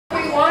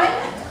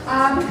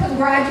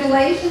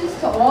Congratulations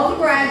to all the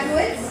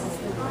graduates.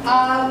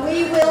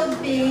 We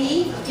will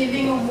be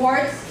giving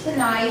awards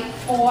tonight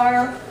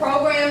for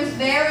programs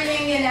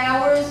varying in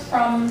hours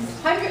from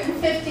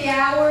 150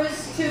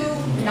 hours to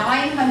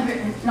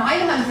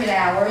 900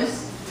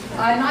 hours,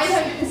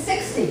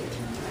 960.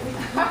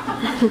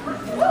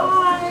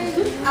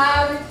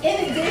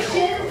 In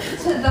addition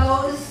to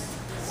those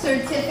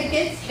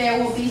certificates,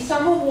 there will be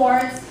some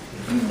awards.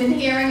 You've been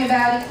hearing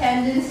about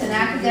attendance and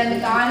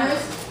academic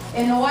honors.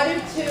 In order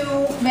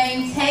to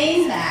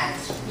maintain that,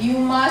 you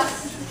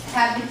must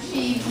have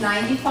achieved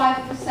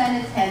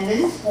 95%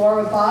 attendance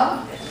or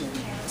above.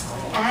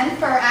 And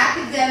for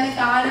academic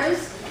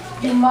honors,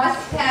 you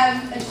must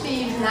have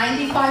achieved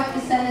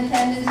 95%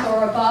 attendance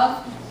or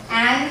above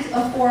and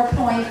a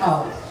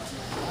 4.0.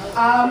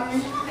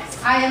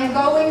 I am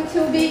going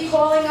to be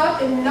calling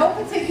up in no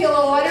particular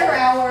order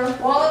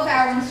all of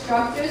our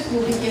instructors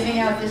will be giving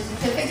out the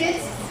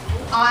certificates.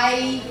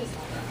 I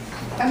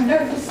am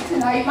nervous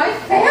tonight. My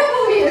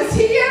family is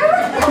here.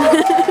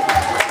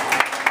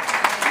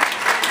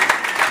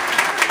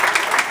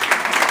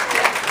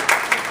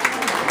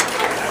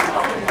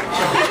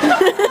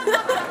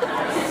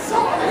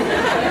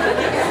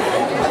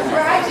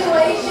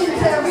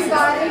 Congratulations,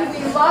 everybody.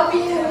 We love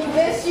you. We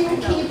miss you.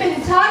 Keep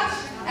in touch.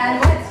 And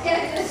let's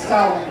get this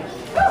going.